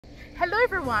Hello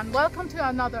everyone, welcome to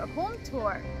another home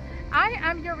tour. I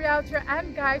am your realtor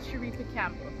and guide, Sharifa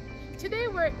Campbell. Today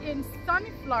we're in sunny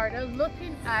Florida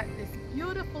looking at this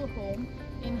beautiful home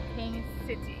in Haines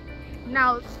City.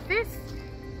 Now this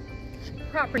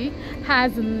property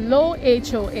has low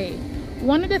HOA.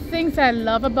 One of the things I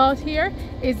love about here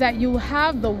is that you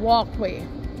have the walkway.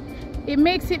 It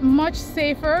makes it much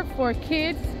safer for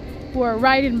kids who are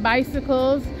riding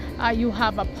bicycles. You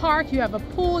have a park, you have a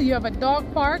pool, you have a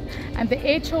dog park, and the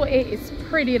HOA is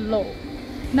pretty low.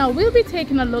 Now we'll be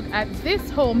taking a look at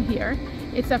this home here.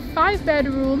 It's a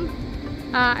 5-bedroom,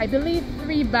 I believe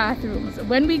 3 bathrooms.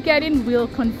 When we get in, we'll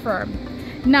confirm.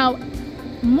 Now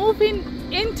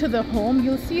moving into the home,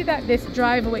 you'll see that this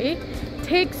driveway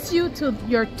takes you to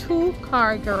your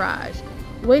 2-car garage,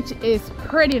 which is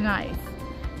pretty nice.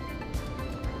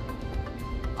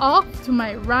 Off to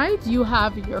my right, you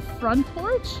have your front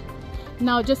porch.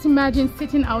 Now just imagine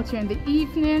sitting out here in the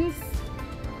evenings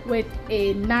with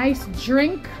a nice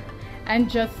drink and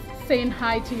just saying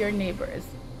hi to your neighbors.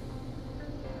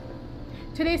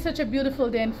 Today's such a beautiful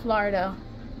day in Florida.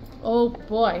 Oh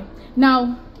boy.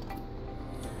 Now,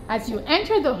 as you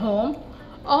enter the home,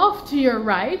 off to your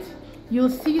right, you'll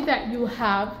see that you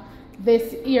have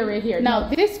this area here. Now,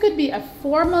 this could be a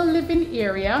formal living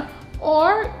area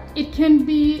or it can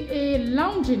be a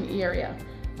lounging area.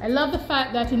 I love the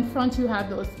fact that in front you have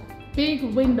those big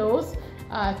windows,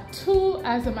 2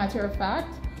 as a matter of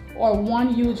fact, or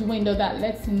 1 huge window that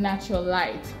lets in natural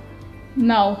light.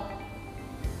 Now,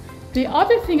 the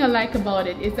other thing I like about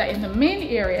it is that in the main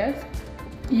areas,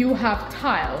 you have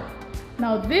tile.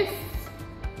 Now this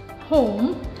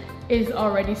home is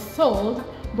already sold,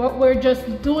 but we're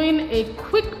just doing a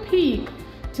quick peek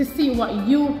to see what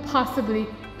you possibly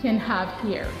can have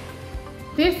here.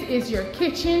 This is your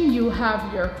kitchen. You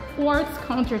have your quartz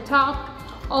countertop.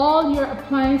 All your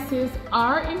appliances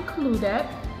are included.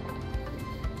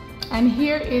 And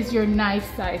here is your nice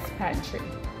size pantry.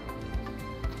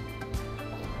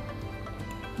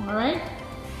 All right,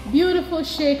 beautiful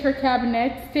shaker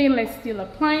cabinet, stainless steel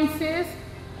appliances.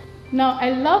 Now I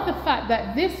love the fact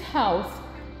that this house,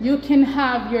 you can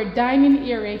have your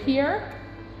dining area here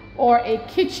or a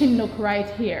kitchen nook right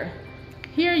here.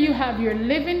 Here you have your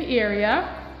living area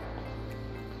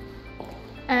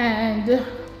and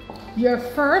your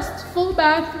first full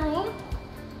bathroom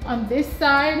on this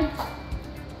side.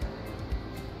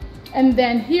 And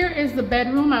then here is the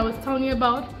bedroom I was telling you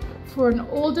about for an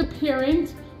older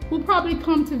parent who probably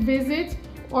come to visit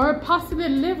or possibly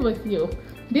live with you.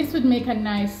 This would make a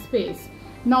nice space.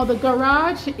 Now the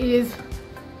garage is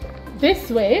this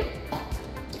way.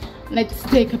 Let's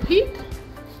take a peek.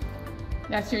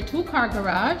 That's your 2-car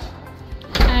garage.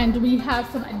 And we have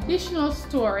some additional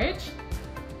storage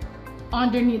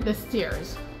underneath the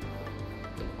stairs.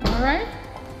 All right.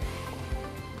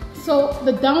 So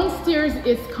the downstairs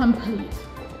is complete.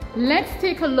 Let's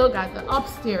take a look at the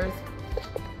upstairs.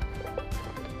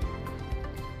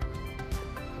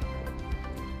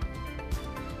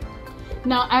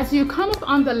 Now, as you come up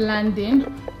on the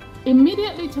landing,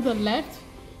 immediately to the left,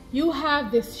 you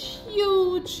have this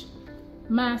huge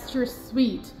master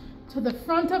suite to the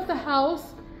front of the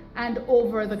house and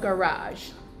over the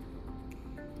garage.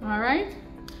 All right,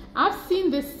 I've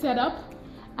seen this setup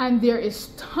and there is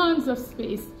tons of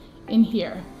space in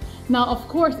here. Now, of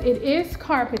course, it is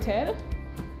carpeted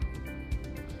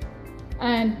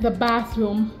and the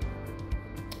bathroom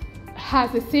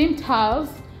has the same tiles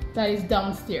that is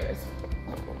downstairs.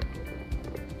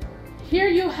 Here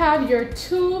you have your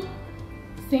 2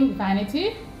 sink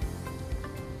vanity.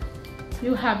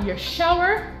 You have your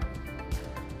shower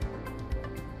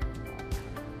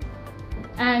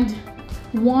and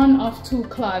 1 of 2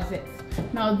 closets.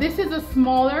 Now this is the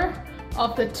smaller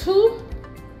of the 2.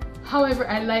 However,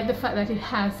 I like the fact that it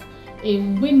has a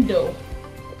window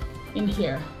in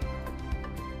here.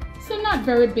 So not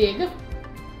very big,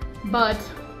 but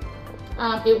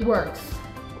it works.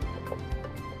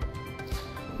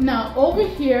 Now over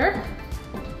here,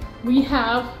 we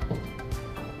have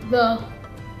the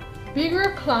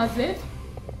bigger closet.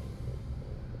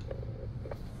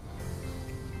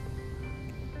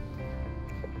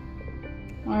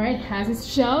 All right, has its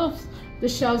shelves. The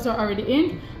shelves are already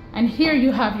in. And here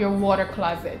you have your water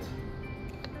closet.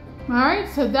 All right,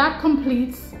 so that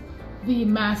completes the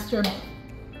master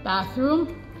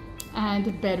bathroom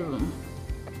and bedroom.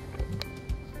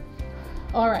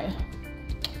 All right.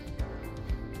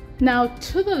 Now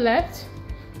to the left,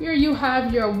 here you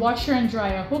have your washer and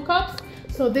dryer hookups.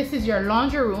 So this is your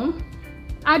laundry room,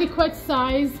 adequate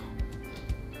size.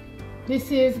 This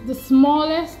is the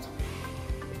smallest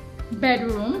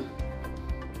bedroom.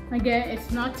 Again,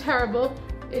 it's not terrible.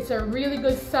 It's a really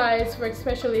good size for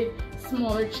especially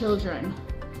smaller children.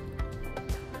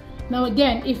 Now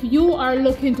again, if you are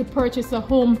looking to purchase a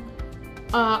home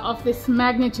of this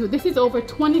magnitude, this is over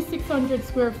 2,600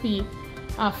 square feet,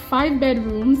 5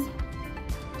 bedrooms,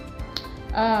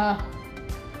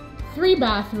 3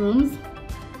 bathrooms.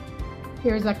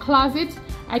 Here's a closet.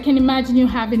 I can imagine you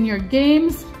having your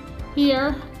games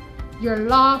here, your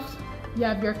loft, you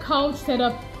have your couch set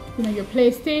up, you know, your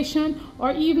PlayStation,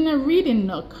 or even a reading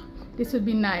nook. This would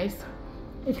be nice.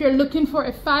 If you're looking for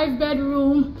a 5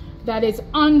 bedroom that is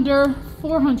under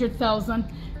 400,000,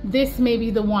 this may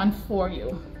be the one for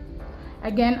you.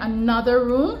 Again, another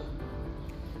room.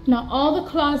 Now all the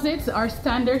closets are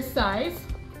standard size.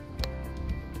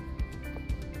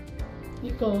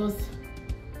 It goes,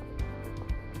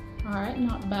 all right,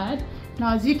 not bad.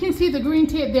 Now as you can see, the green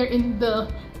tape, they're in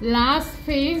the last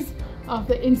phase of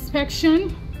the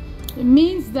inspection. It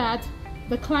means that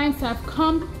the clients have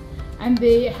come and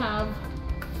they have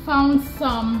found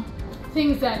some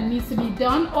things that needs to be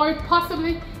done, or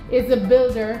possibly is the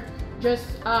builder just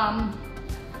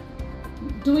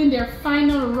doing their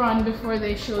final run before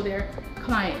they show their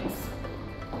clients.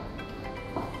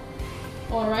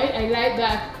 All right, I like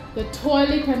that the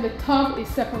toilet and the tub is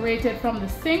separated from the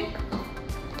sink.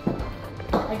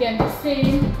 Again, the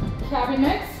same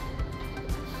cabinets.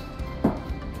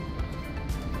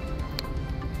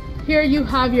 Here you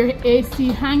have your AC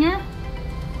hanger,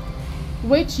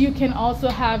 which you can also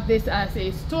have this as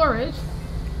a storage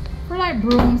for like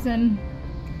brooms, and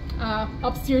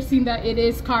upstairs, seeing that it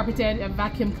is carpeted, a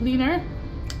vacuum cleaner.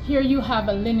 Here you have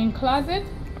a linen closet,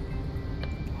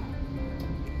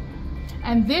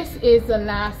 and this is the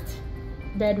last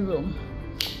bedroom,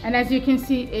 and as you can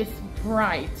see, it's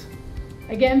bright.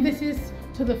 Again, this is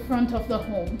to the front of the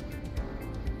home.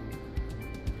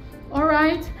 All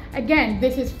right, again,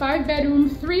 this is 5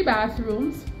 bedrooms, 3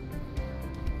 bathrooms,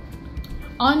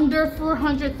 under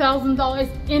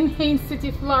 $400,000 in Haines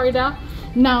City, Florida.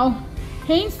 Now,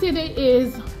 Haines City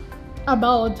is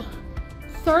about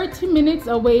 30 minutes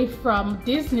away from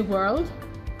Disney World.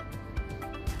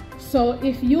 So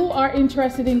if you are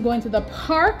interested in going to the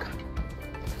park,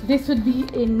 this would be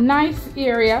a nice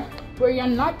area where you're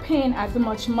not paying as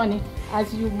much money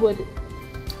as you would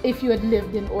if you had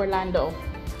lived in Orlando.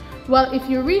 Well, if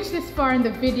you reached this far in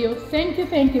the video, thank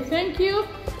you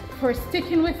for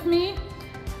sticking with me.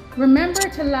 Remember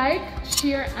to like,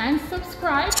 share, and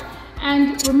subscribe.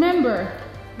 And remember,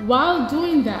 while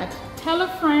doing that, tell a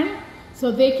friend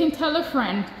so they can tell a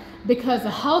friend, because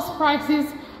the house prices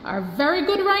are very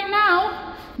good right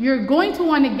now. You're going to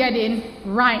want to get in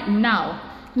right now.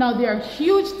 Now, there are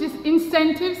huge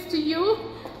incentives to you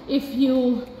if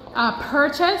you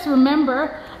purchase.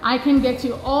 Remember, I can get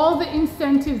you all the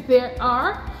incentives there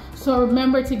are. So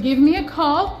remember to give me a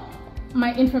call.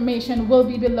 My information will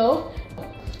be below.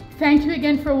 Thank you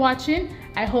again for watching.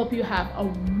 I hope you have a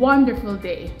wonderful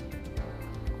day.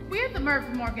 We at the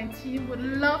Mervin Morgan team would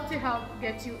love to help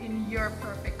get you in your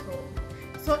perfect home.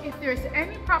 So if there's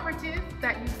any properties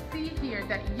that you see here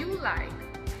that you like,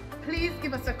 please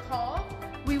give us a call.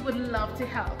 We would love to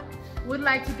help. We'd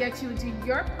like to get you into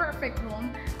your perfect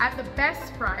home at the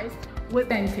best price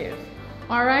with incentive.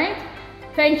 All right?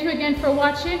 Thank you again for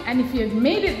watching. And if you've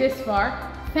made it this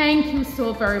far, thank you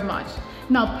so very much.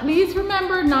 Now, please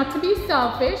remember not to be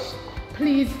selfish.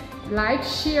 Please like,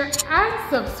 share, and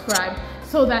subscribe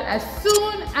so that as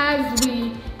soon as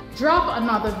we drop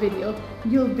another video,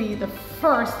 you'll be the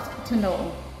first to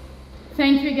know.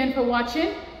 Thank you again for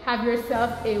watching. Have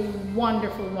yourself a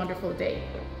wonderful, wonderful day.